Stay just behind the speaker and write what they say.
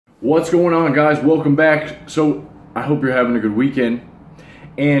What's going on, guys? Welcome back. So I hope you're having a good weekend,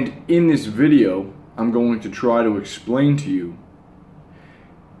 and in this video I'm going to try to explain to you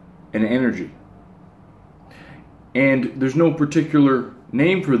an energy, and there's no particular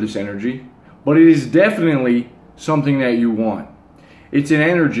name for this energy, but it is definitely something that you want. It's an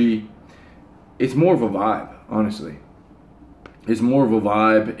energy. It's more of a vibe, honestly. It's more of a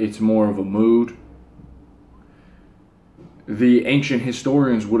vibe. It's more of a mood. The ancient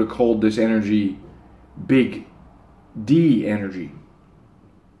historians would have called this energy Big D energy.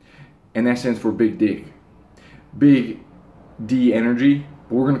 And that stands for big dick. Big D energy.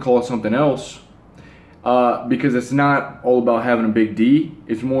 But we're going to call it something else because it's not all about having a big D.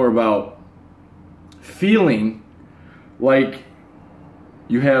 It's more about feeling like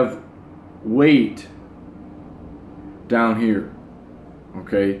you have weight down here.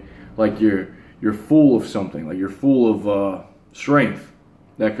 Okay? Like you're full of something, like you're full of strength.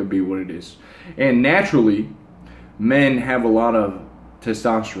 That could be what it is. And naturally, men have a lot of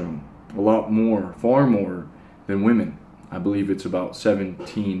testosterone, a lot more, far more than women. I believe it's about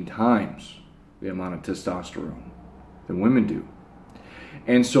 17 times the amount of testosterone than women do.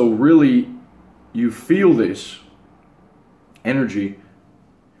 And so really, you feel this energy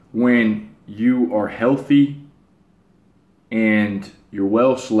when you are healthy and you're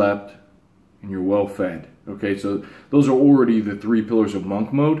well slept and you're well fed. Okay, so those are already the 3 pillars of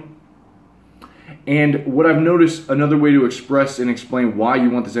monk mode. And what I've noticed, another way to express and explain why you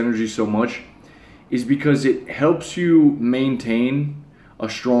want this energy so much is because it helps you maintain a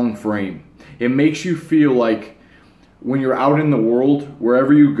strong frame. It makes you feel like when you're out in the world,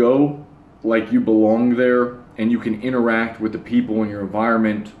 wherever you go, like you belong there and you can interact with the people in your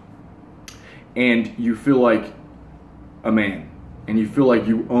environment and you feel like a man and you feel like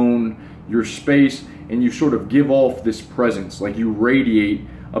you own your space, and you sort of give off this presence, like you radiate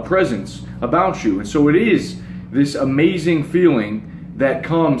a presence about you. And so it is this amazing feeling that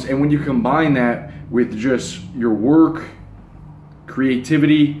comes, and when you combine that with just your work,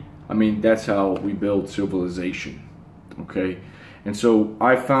 creativity, I mean, that's how we build civilization. Okay? And so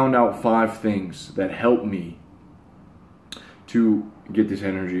I found out 5 things that help me to get this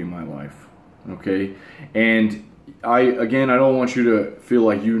energy in my life. Okay? And I don't want you to feel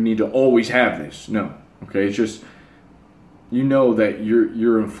like you need to always have this. No. Okay? It's just, you know that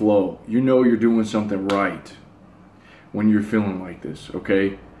you're in flow. You know you're doing something right when you're feeling like this.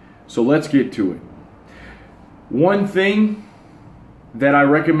 Okay? So let's get to it. One thing that I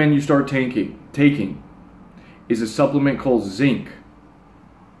recommend you start taking is a supplement called zinc.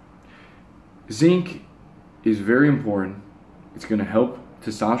 Zinc is very important. It's going to help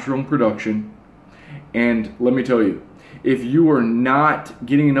testosterone production. And let me tell you, if you are not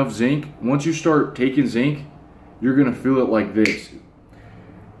getting enough zinc, once you start taking zinc, you're going to feel it like this.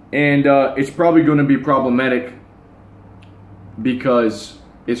 And it's probably going to be problematic because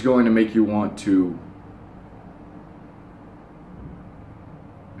it's going to make you want to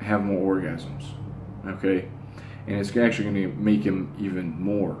have more orgasms. Okay? And it's actually going to make him even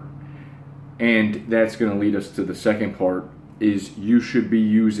more. And that's going to lead us to the second part, is you should be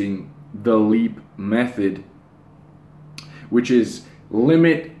using the LEAP method, which is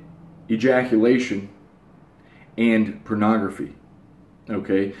limit ejaculation and pornography.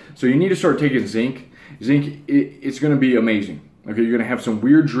 Okay, so you need to start taking zinc. Zinc, it's going to be amazing. Okay, you're going to have some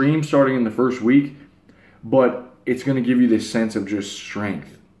weird dreams starting in the first week, but it's going to give you this sense of just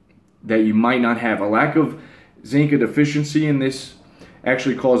strength that you might not have. A lack of zinc, a deficiency in this,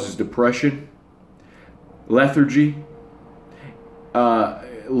 actually causes depression, lethargy,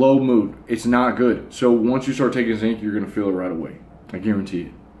 low mood. It's not good. So once you start taking zinc, you're going to feel it right away. I guarantee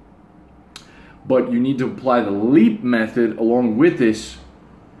it. But you need to apply the LEAP method along with this,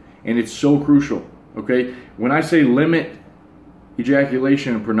 and it's so crucial. Okay? When I say limit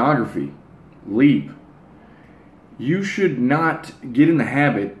ejaculation and pornography, LEAP, you should not get in the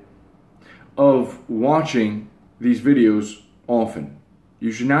habit of watching these videos often.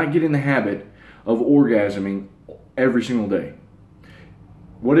 You should not get in the habit of orgasming every single day.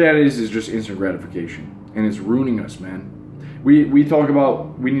 What that is just instant gratification, and it's ruining us, man. We talk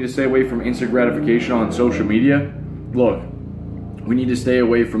about we need to stay away from instant gratification on social media. Look, we need to stay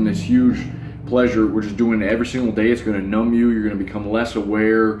away from this huge pleasure. We're just doing it every single day. It's going to numb you. You're going to become less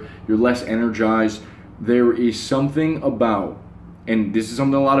aware. You're less energized. There is something about, and this is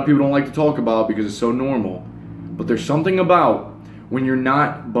something a lot of people don't like to talk about because it's so normal, but there's something about when you're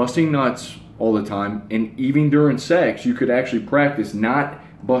not busting nuts all the time, and even during sex, you could actually practice not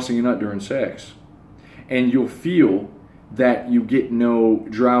busting a nut during sex, and you'll feel that you get no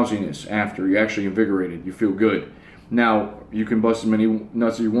drowsiness after. You're actually invigorated. You feel good. Now, you can bust as many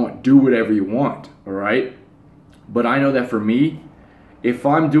nuts as you want. Do whatever you want, all right? But I know that for me, if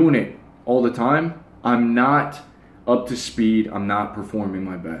I'm doing it all the time, I'm not up to speed. I'm not performing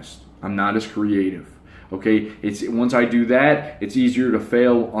my best. I'm not as creative. Okay, once I do that, it's easier to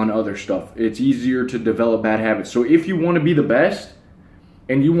fail on other stuff. It's easier to develop bad habits. So if you want to be the best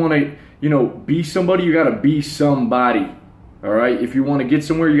and you want to, be somebody, you got to be somebody. All right? If you want to get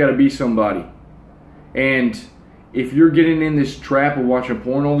somewhere, you got to be somebody. And if you're getting in this trap of watching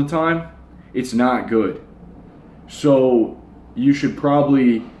porn all the time, it's not good. So you should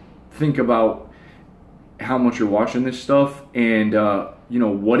probably think about how much you're watching this stuff and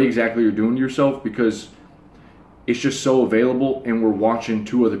what exactly you're doing to yourself, because it's just so available and we're watching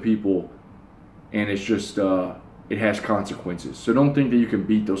two other people, and it's just it has consequences. So don't think that you can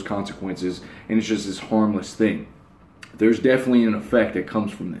beat those consequences and it's just this harmless thing. There's definitely an effect that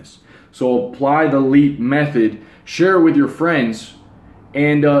comes from this. So apply the LEAP method, share it with your friends,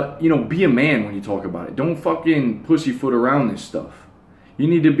 and be a man when you talk about it. Don't fucking pussyfoot around this stuff. You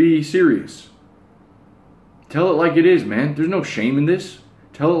need to be serious. Tell it like it is, man. There's no shame in this.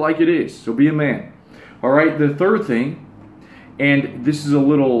 Tell it like it is. So be a man. All right, the third thing, and this is a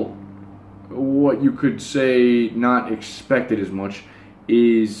little, what you could say, not expected as much,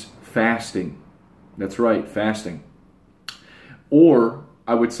 is fasting. That's right, fasting. Or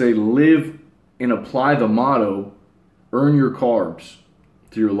I would say live and apply the motto, earn your carbs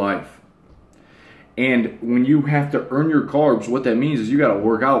to your life. And when you have to earn your carbs, what that means is you got to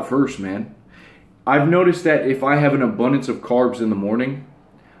work out first, man. I've noticed that if I have an abundance of carbs in the morning,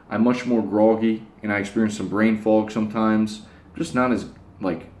 I'm much more groggy and I experience some brain fog sometimes. Just not as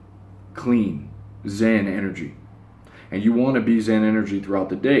clean, zen energy. And you want to be zen energy throughout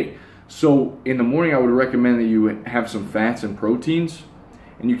the day. So in the morning I would recommend that you have some fats and proteins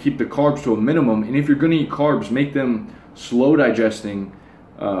and you keep the carbs to a minimum. And if you're going to eat carbs, make them slow digesting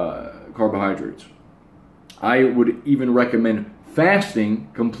carbohydrates. I would even recommend fasting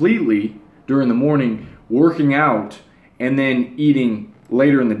completely during the morning, working out, and then eating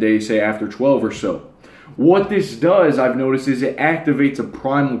later in the day, say after 12 or so. What this does, I've noticed, is it activates a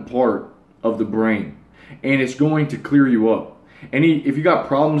primal part of the brain, and it's going to clear you up. If you got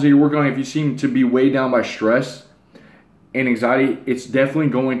problems that you're working on, if you seem to be weighed down by stress and anxiety, it's definitely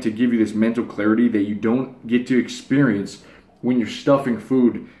going to give you this mental clarity that you don't get to experience when you're stuffing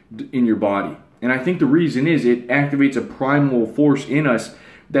food in your body. And I think the reason is it activates a primal force in us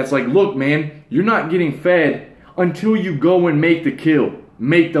that's like, look, man, you're not getting fed until you go and make the kill,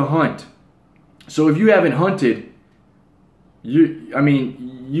 make the hunt. So if you haven't hunted, you're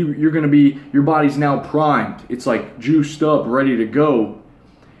going to be, your body's now primed. It's like juiced up, ready to go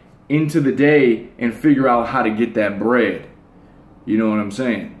into the day and figure out how to get that bread. You know what I'm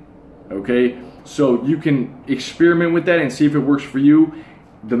saying? Okay? So you can experiment with that and see if it works for you.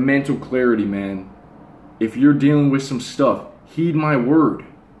 The mental clarity, man. If you're dealing with some stuff, heed my word.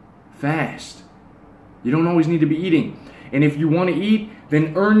 Fast. You don't always need to be eating. And if you want to eat,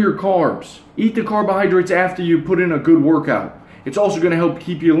 then earn your carbs. Eat the carbohydrates after you put in a good workout. It's also going to help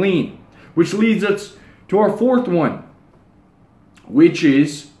keep you lean. Which leads us to our fourth one, which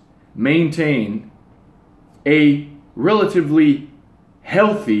is maintain a relatively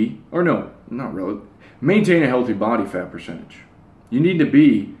healthy, maintain a healthy body fat percentage. You need to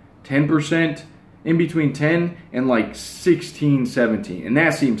be 10%, in between 10 and 16, 17. And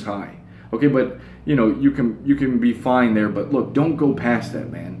that seems high. Okay, but you can be fine there, but look, don't go past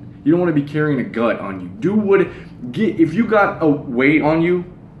that, man. You don't want to be carrying a gut on you. If you got a weight on you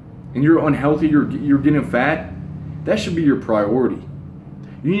and you're unhealthy, you're getting fat, that should be your priority.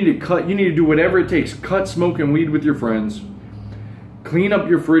 You need to do whatever it takes. Cut smoking weed with your friends. Clean up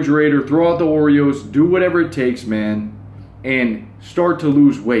your refrigerator, throw out the Oreos, do whatever it takes, man, and start to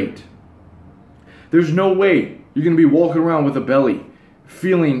lose weight. There's no way you're going to be walking around with a belly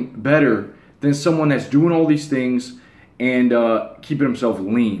feeling better than someone that's doing all these things and keeping himself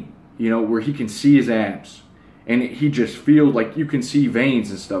lean, where he can see his abs and he just feels like you can see veins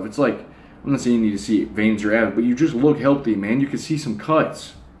and stuff. It's like, I'm not saying you need to see veins or abs, but you just look healthy, man. You can see some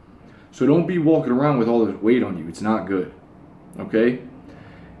cuts. So don't be walking around with all this weight on you. It's not good. Okay?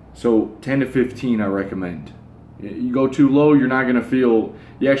 So 10 to 15 I recommend. You go too low, you're not going to feel,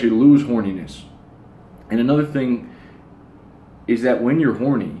 you actually lose horniness. And another thing is that when you're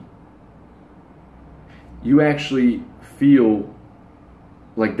horny, you actually feel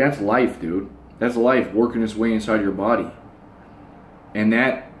like that's life, dude. That's life working its way inside your body. And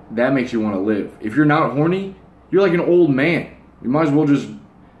that makes you want to live. If you're not horny, you're like an old man. You might as well just,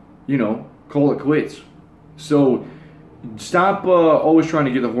 call it quits. So stop always trying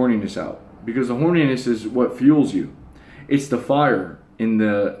to get the horniness out, because the horniness is what fuels you. It's the fire in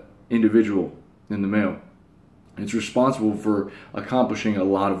the individual, in the male. It's responsible for accomplishing a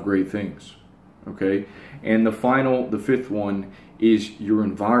lot of great things. Okay? And the fifth one is your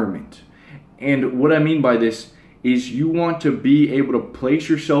environment. And what I mean by this is you want to be able to place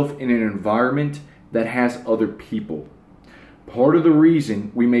yourself in an environment that has other people. Part of the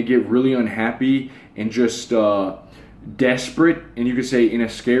reason we may get really unhappy and just desperate, and you could say in a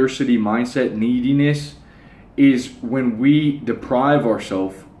scarcity mindset, neediness, is when we deprive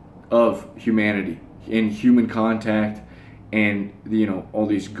ourselves of humanity and human contact and, you know, all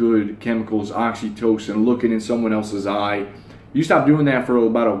these good chemicals, oxytocin, looking in someone else's eye. You stop doing that for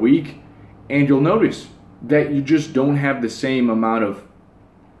about a week and you'll notice that you just don't have the same amount of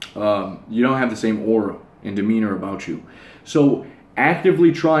you don't have the same aura and demeanor about you. So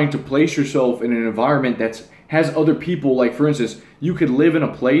actively trying to place yourself in an environment that has other people, like for instance, you could live in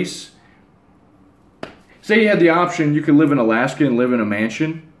a place, say you had the option, you could live in Alaska and live in a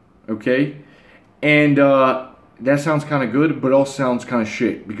mansion, okay? And that sounds kind of good, but also sounds kind of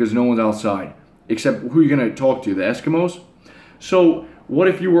shit because no one's outside. Except who are you going to talk to? The Eskimos? So what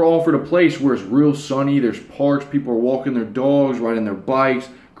if you were offered a place where it's real sunny, there's parks, people are walking their dogs, riding their bikes,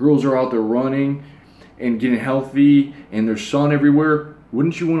 girls are out there running and getting healthy, and there's sun everywhere?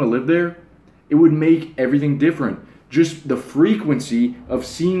 Wouldn't you want to live there? It would make everything different. Just the frequency of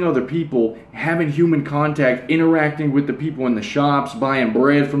seeing other people, having human contact, interacting with the people in the shops, buying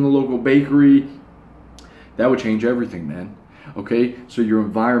bread from the local bakery, that would change everything, man. Okay? So your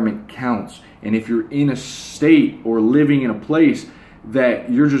environment counts. And if you're in a state or living in a place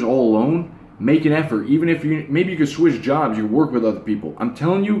that you're just all alone, make an effort. Even if maybe you could switch jobs, you work with other people. I'm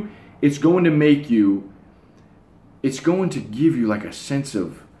telling you, it's going to make you, it's going to give you like a sense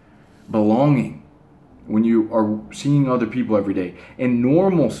of belonging when you are seeing other people every day. And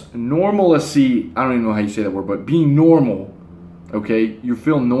normalcy, I don't even know how you say that word, but being normal, okay? You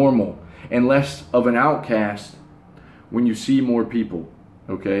feel normal and less of an outcast when you see more people,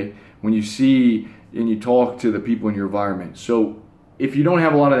 okay? When you see and you talk to the people in your environment. So if you don't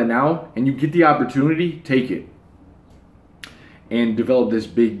have a lot of that now and you get the opportunity, take it and develop this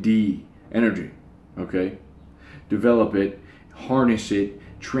big D energy, okay? Develop it, harness it,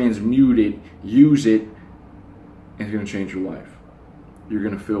 transmute it, use it, and it's going to change your life. You're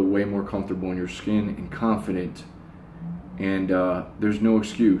going to feel way more comfortable in your skin and confident, and there's no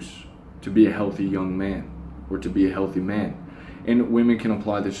excuse to be a healthy young man or to be a healthy man. And women can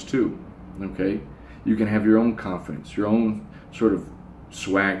apply this too, okay? You can have your own confidence, your own sort of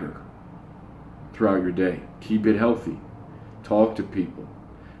swagger throughout your day. Keep it healthy. Talk to people,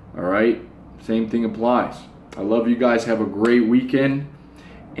 all right? Same thing applies. I love you guys. Have a great weekend,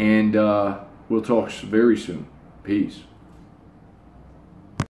 and we'll talk very soon. Peace.